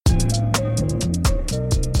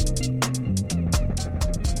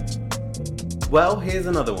Well, here's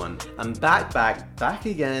another one. I'm back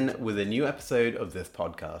again with a new episode of this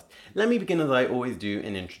podcast. Let me begin as I always do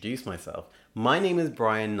and introduce myself. My name is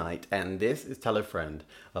Brian Knight and this is Tell a Friend,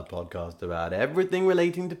 a podcast about everything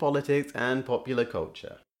relating to politics and popular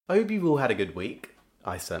culture. I hope you've all had a good week.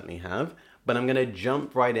 I certainly have. But I'm going to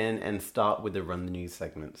jump right in and start with the Run the News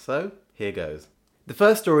segment. So, here goes. The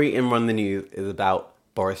first story in Run the News is about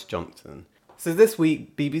Boris Johnson. So this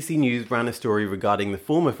week, BBC News ran a story regarding the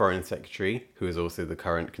former Foreign Secretary, who is also the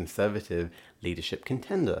current Conservative leadership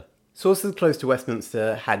contender. Sources close to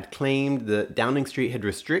Westminster had claimed that Downing Street had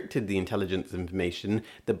restricted the intelligence information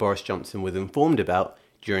that Boris Johnson was informed about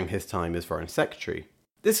during his time as Foreign Secretary.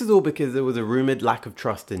 This is all because there was a rumoured lack of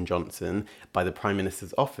trust in Johnson by the Prime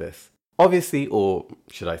Minister's office. Obviously, or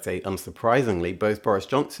should I say unsurprisingly, both Boris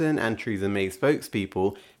Johnson and Theresa May's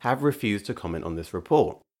spokespeople have refused to comment on this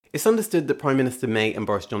report. It's understood that Prime Minister May and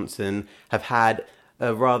Boris Johnson have had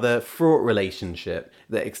a rather fraught relationship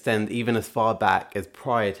that extends even as far back as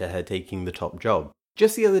prior to her taking the top job.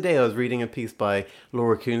 Just the other day I was reading a piece by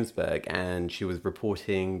Laura Kuenssberg and she was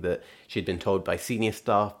reporting that she'd been told by senior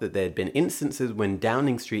staff that there had been instances when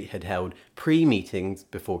Downing Street had held pre-meetings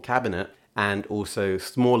before cabinet and also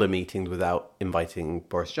smaller meetings without inviting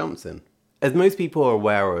Boris Johnson. As most people are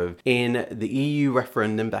aware of, in the EU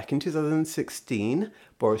referendum back in 2016,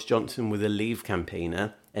 Boris Johnson was a Leave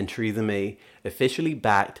campaigner and Theresa May officially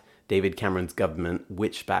backed David Cameron's government,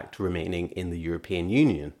 which backed remaining in the European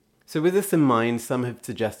Union. So with this in mind, some have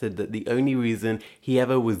suggested that the only reason he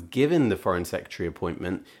ever was given the Foreign Secretary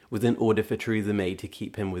appointment was in order for Theresa May to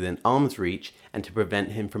keep him within arm's reach and to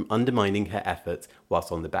prevent him from undermining her efforts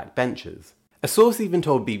whilst on the backbenches. A source even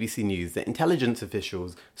told BBC News that intelligence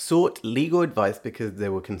officials sought legal advice because they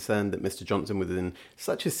were concerned that Mr. Johnson was in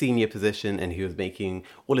such a senior position and he was making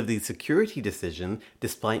all of these security decisions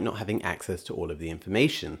despite not having access to all of the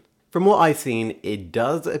information. From what I've seen, it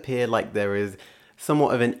does appear like there is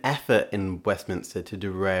somewhat of an effort in Westminster to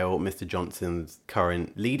derail Mr. Johnson's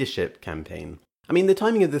current leadership campaign. I mean, the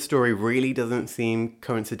timing of this story really doesn't seem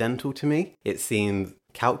coincidental to me. It seems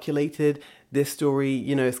calculated. This story,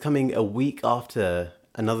 is coming a week after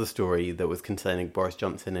another story that was concerning Boris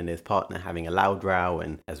Johnson and his partner having a loud row,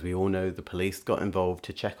 and as we all know, the police got involved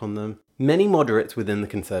to check on them. Many moderates within the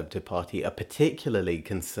Conservative Party are particularly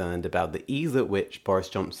concerned about the ease at which Boris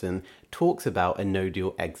Johnson talks about a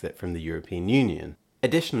no-deal exit from the European Union.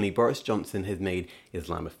 Additionally, Boris Johnson has made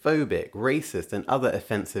Islamophobic, racist, and other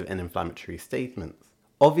offensive and inflammatory statements.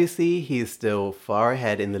 Obviously, he is still far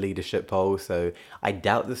ahead in the leadership poll, so I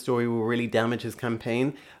doubt the story will really damage his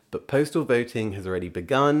campaign, but postal voting has already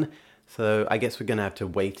begun, so I guess we're going to have to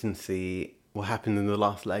wait and see what happened in the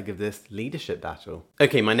last leg of this leadership battle.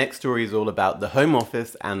 Okay, my next story is all about the Home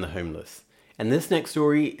Office and the homeless. And this next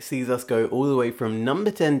story sees us go all the way from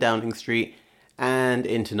number 10 Downing Street and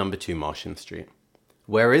into number 2 Marsham Street.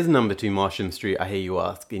 Where is number 2 Marsham Street, I hear you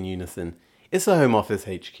ask in unison? It's the Home Office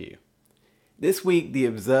HQ. This week, The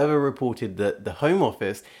Observer reported that the Home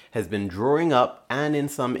Office has been drawing up and in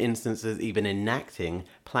some instances even enacting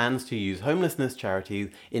plans to use homelessness charities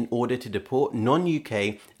in order to deport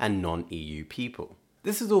non-UK and non-EU people.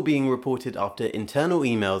 This is all being reported after internal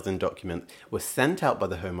emails and documents were sent out by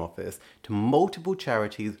the Home Office to multiple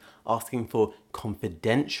charities asking for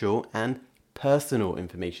confidential and personal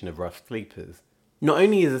information of rough sleepers. Not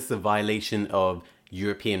only is this a violation of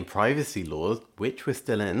European privacy laws, which we're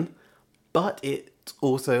still in, but it's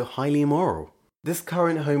also highly immoral. This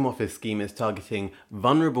current Home Office scheme is targeting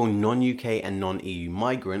vulnerable non-UK and non-EU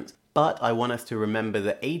migrants, but I want us to remember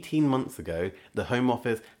that 18 months ago, the Home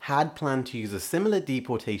Office had planned to use a similar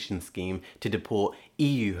deportation scheme to deport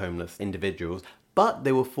EU homeless individuals, but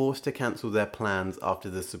they were forced to cancel their plans after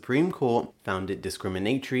the Supreme Court found it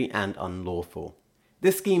discriminatory and unlawful.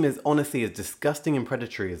 This scheme is honestly as disgusting and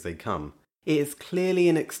predatory as they come. It is clearly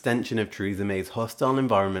an extension of Theresa May's hostile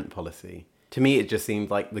environment policy. To me, it just seems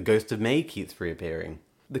like the ghost of May keeps reappearing.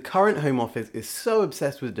 The current Home Office is so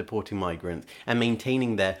obsessed with deporting migrants and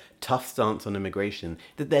maintaining their tough stance on immigration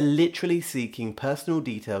that they're literally seeking personal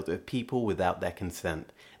details of people without their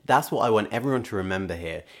consent. That's what I want everyone to remember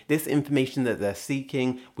here. This information that they're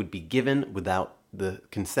seeking would be given without the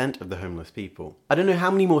consent of the homeless people. I don't know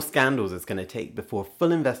how many more scandals it's going to take before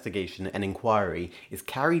full investigation and inquiry is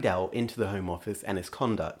carried out into the Home Office and its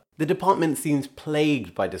conduct. The department seems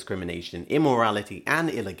plagued by discrimination, immorality, and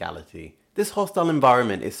illegality. This hostile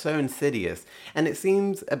environment is so insidious, and it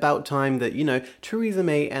seems about time that, Theresa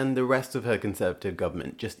May and the rest of her Conservative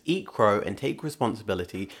government just eat crow and take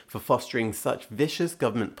responsibility for fostering such vicious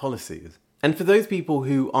government policies. And for those people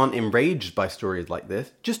who aren't enraged by stories like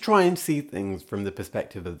this, just try and see things from the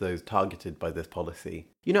perspective of those targeted by this policy.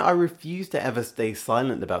 I refuse to ever stay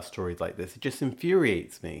silent about stories like this. It just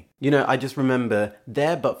infuriates me. I just remember,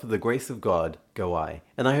 there but for the grace of God, go I.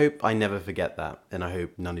 And I hope I never forget that. And I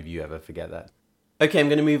hope none of you ever forget that. Okay, I'm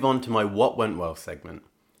going to move on to my What Went Well segment.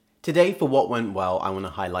 Today for What Went Well, I want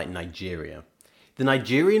to highlight Nigeria. The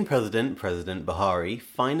Nigerian President Buhari,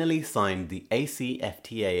 finally signed the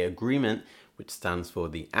ACFTA agreement, which stands for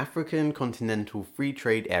the African Continental Free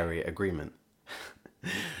Trade Area Agreement.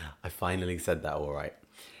 I finally said that all right.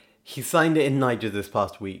 He signed it in Niger this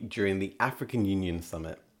past week during the African Union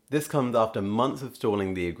Summit. This comes after months of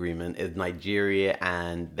stalling the agreement, as Nigeria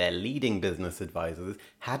and their leading business advisors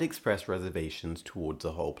had expressed reservations towards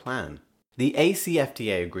the whole plan. The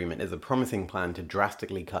ACFTA agreement is a promising plan to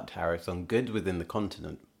drastically cut tariffs on goods within the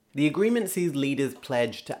continent. The agreement sees leaders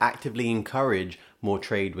pledge to actively encourage more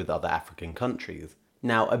trade with other African countries.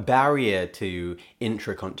 Now, a barrier to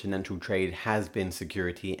intracontinental trade has been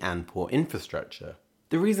security and poor infrastructure.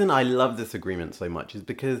 The reason I love this agreement so much is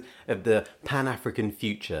because of the Pan-African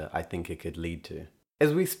future I think it could lead to.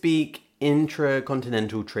 As we speak,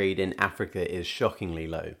 intracontinental trade in Africa is shockingly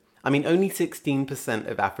low. Only 16%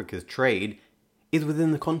 of Africa's trade is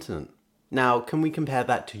within the continent. Now, can we compare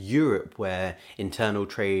that to Europe, where internal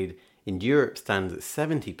trade in Europe stands at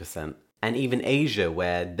 70%, and even Asia,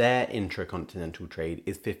 where their intracontinental trade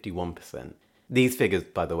is 51%. These figures,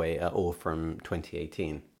 by the way, are all from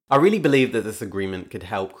 2018. I really believe that this agreement could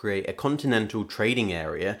help create a continental trading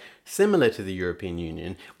area similar to the European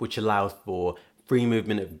Union, which allows for free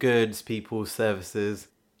movement of goods, people, services.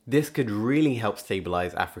 This could really help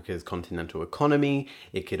stabilize Africa's continental economy.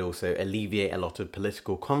 It could also alleviate a lot of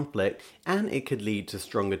political conflict, and it could lead to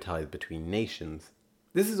stronger ties between nations.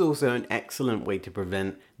 This is also an excellent way to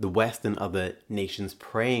prevent the West and other nations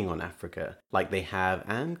preying on Africa, like they have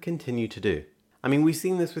and continue to do. We've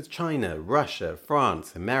seen this with China, Russia,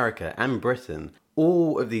 France, America, and Britain.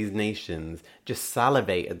 All of these nations just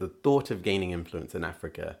salivate at the thought of gaining influence in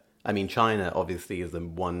Africa. China obviously is the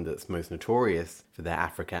one that's most notorious for their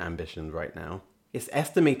Africa ambitions right now. It's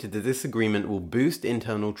estimated that this agreement will boost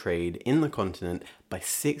internal trade in the continent by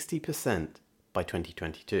 60% by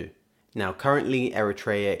 2022. Now, currently,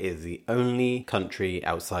 Eritrea is the only country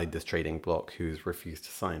outside this trading bloc who's refused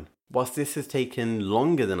to sign. Whilst this has taken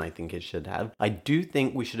longer than I think it should have, I do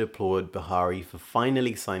think we should applaud Buhari for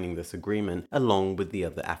finally signing this agreement along with the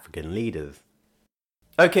other African leaders.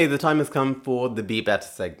 Okay, the time has come for the Be Better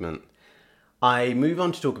segment. I move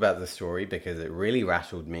on to talk about this story because it really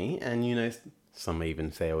rattled me, and some may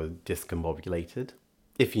even say I was discombobulated.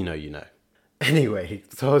 If you know, you know. Anyway,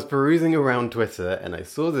 so I was perusing around Twitter and I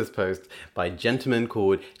saw this post by a gentleman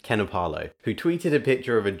called Ken Opalo, who tweeted a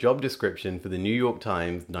picture of a job description for the New York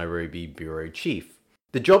Times Nairobi bureau chief.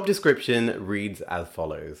 The job description reads as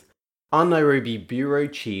follows. Our Nairobi bureau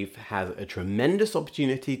chief has a tremendous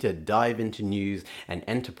opportunity to dive into news and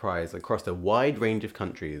enterprise across a wide range of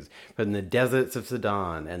countries, from the deserts of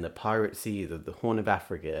Sudan and the pirate seas of the Horn of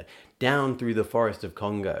Africa, down through the forest of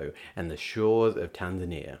Congo and the shores of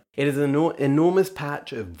Tanzania. It is an enormous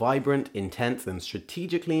patch of vibrant, intense, and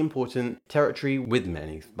strategically important territory with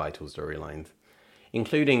many vital storylines,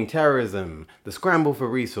 including terrorism, the scramble for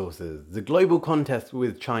resources, the global contest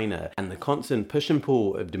with China, and the constant push and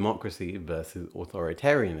pull of democracy versus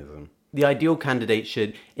authoritarianism. The ideal candidate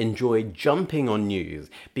should enjoy jumping on news,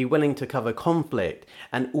 be willing to cover conflict,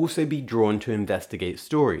 and also be drawn to investigate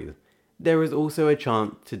stories. There is also a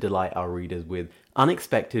chance to delight our readers with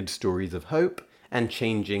unexpected stories of hope and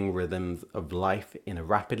changing rhythms of life in a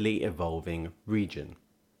rapidly evolving region.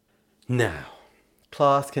 Now,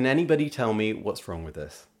 class, can anybody tell me what's wrong with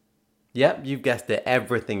this? Yep, you've guessed it,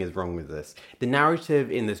 everything is wrong with this. The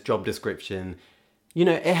narrative in this job description,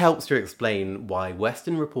 it helps to explain why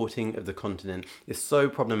Western reporting of the continent is so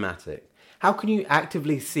problematic. How can you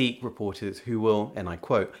actively seek reporters who will, and I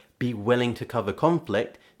quote, be willing to cover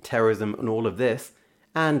conflict, terrorism and all of this,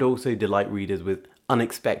 and also delight readers with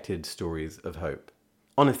unexpected stories of hope?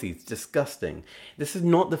 Honestly, it's disgusting. This is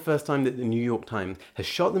not the first time that the New York Times has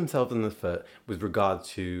shot themselves in the foot with regard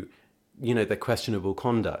to, their questionable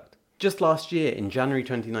conduct. Just last year, in January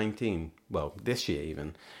 2019, well, this year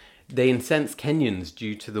even, they incensed Kenyans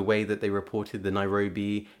due to the way that they reported the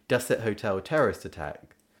Nairobi Dusit Hotel terrorist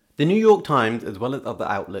attack. The New York Times, as well as other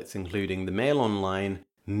outlets including the Mail Online,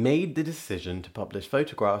 made the decision to publish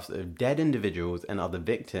photographs of dead individuals and other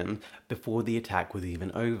victims before the attack was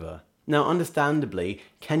even over. Now, understandably,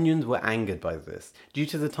 Kenyans were angered by this. Due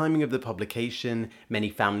to the timing of the publication, many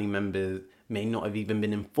family members may not have even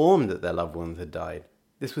been informed that their loved ones had died.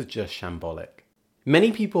 This was just shambolic.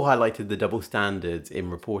 Many people highlighted the double standards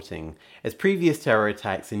in reporting, as previous terror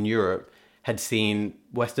attacks in Europe had seen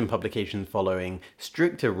Western publications following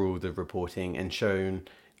stricter rules of reporting and shown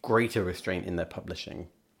greater restraint in their publishing.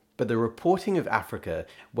 But the reporting of Africa,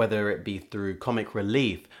 whether it be through comic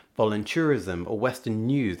relief, volunteerism, or Western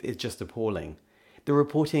news, is just appalling. The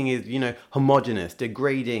reporting is, homogenous,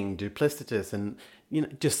 degrading, duplicitous, and,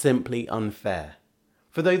 just simply unfair.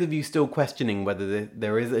 For those of you still questioning whether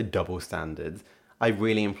there is a double standard, I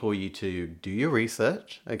really implore you to do your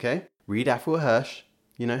research, okay? Read Afua Hirsch,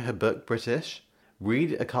 her book, British.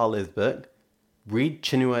 Read Akala's book. Read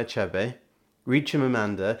Chinua Achebe. Read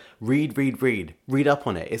Chimamanda. Read up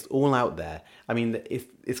on it. It's all out there. I mean,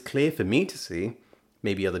 it's clear for me to see.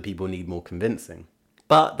 Maybe other people need more convincing.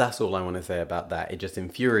 But that's all I want to say about that. It just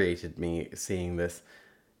infuriated me seeing this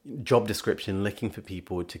job description looking for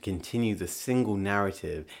people to continue the single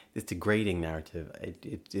narrative, this degrading narrative.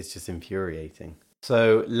 It's just infuriating.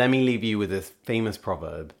 So let me leave you with this famous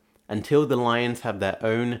proverb. Until the lions have their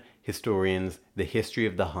own historians, the history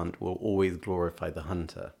of the hunt will always glorify the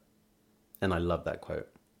hunter. And I love that quote.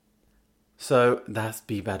 So that's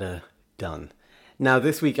Be Better done. Now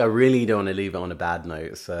this week I really don't want to leave it on a bad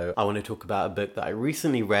note, so I want to talk about a book that I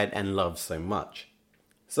recently read and loved so much.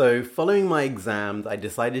 So following my exams, I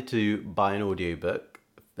decided to buy an audiobook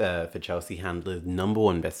for Chelsea Handler's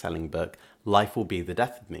 #1 best-selling book, Life Will Be the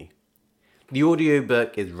Death of Me. The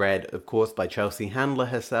audiobook is read, of course, by Chelsea Handler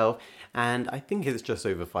herself, and I think it's just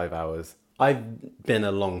over 5 hours. I've been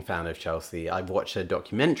a long fan of Chelsea. I've watched her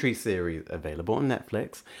documentary series available on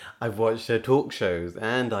Netflix. I've watched her talk shows,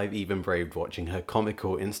 and I've even braved watching her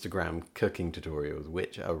comical Instagram cooking tutorials,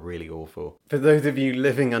 which are really awful. For those of you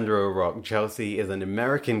living under a rock, Chelsea is an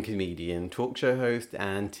American comedian, talk show host,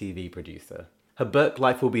 and TV producer. Her book,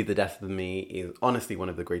 Life Will Be the Death of Me, is honestly one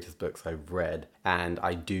of the greatest books I've read, and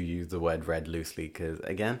I do use the word read loosely because,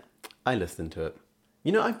 again, I listened to it.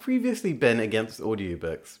 I've previously been against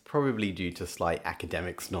audiobooks, probably due to slight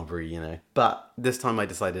academic snobbery, but this time I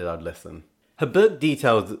decided I'd listen. Her book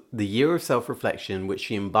details the year of self-reflection which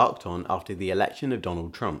she embarked on after the election of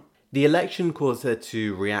Donald Trump. The election caused her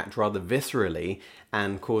to react rather viscerally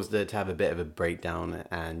and caused her to have a bit of a breakdown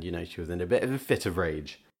and, she was in a bit of a fit of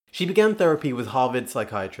rage. She began therapy with Harvard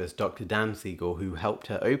psychiatrist Dr. Dan Siegel, who helped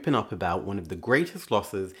her open up about one of the greatest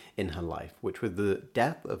losses in her life, which was the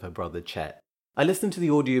death of her brother Chet. I listened to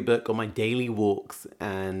the audiobook on my daily walks,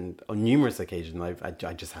 and on numerous occasions I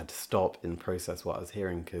just had to stop and process what I was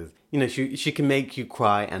hearing because, she can make you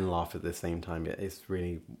cry and laugh at the same time. It's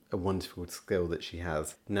really a wonderful skill that she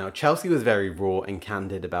has. Now, Chelsea was very raw and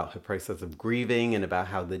candid about her process of grieving and about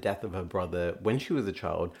how the death of her brother when she was a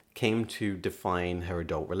child came to define her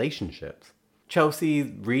adult relationships. Chelsea's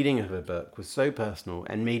reading of her book was so personal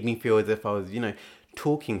and made me feel as if I was,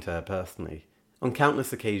 talking to her personally. On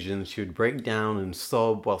countless occasions, she would break down and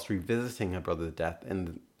sob whilst revisiting her brother's death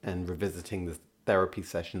and revisiting the therapy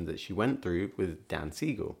session that she went through with Dan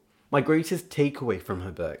Siegel. My greatest takeaway from her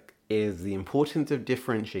book is the importance of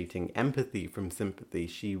differentiating empathy from sympathy.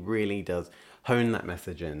 She really does hone that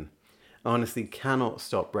message in. I honestly cannot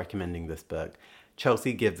stop recommending this book.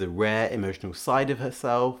 Chelsea gives a rare emotional side of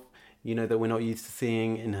herself, that we're not used to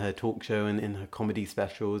seeing in her talk show and in her comedy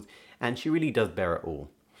specials, and she really does bear it all.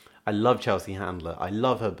 I love Chelsea Handler, I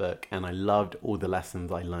love her book, and I loved all the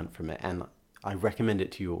lessons I learned from it, and I recommend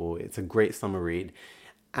it to you all. It's a great summer read,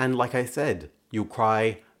 and like I said, you'll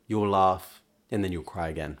cry, you'll laugh, and then you'll cry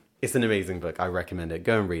again. It's an amazing book, I recommend it,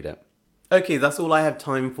 go and read it. Okay, that's all I have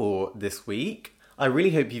time for this week. I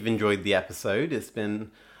really hope you've enjoyed the episode. It's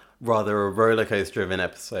been rather a roller coaster of an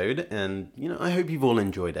episode, and I hope you've all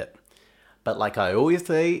enjoyed it. But like I always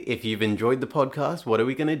say, if you've enjoyed the podcast, what are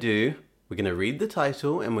we going to do? We're going to read the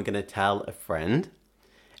title and we're going to tell a friend.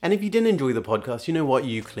 And if you didn't enjoy the podcast, you know what?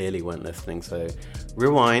 You clearly weren't listening. So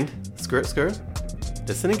rewind, skirt,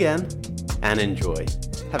 listen again, and enjoy.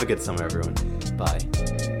 Have a good summer, everyone.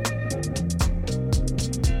 Bye.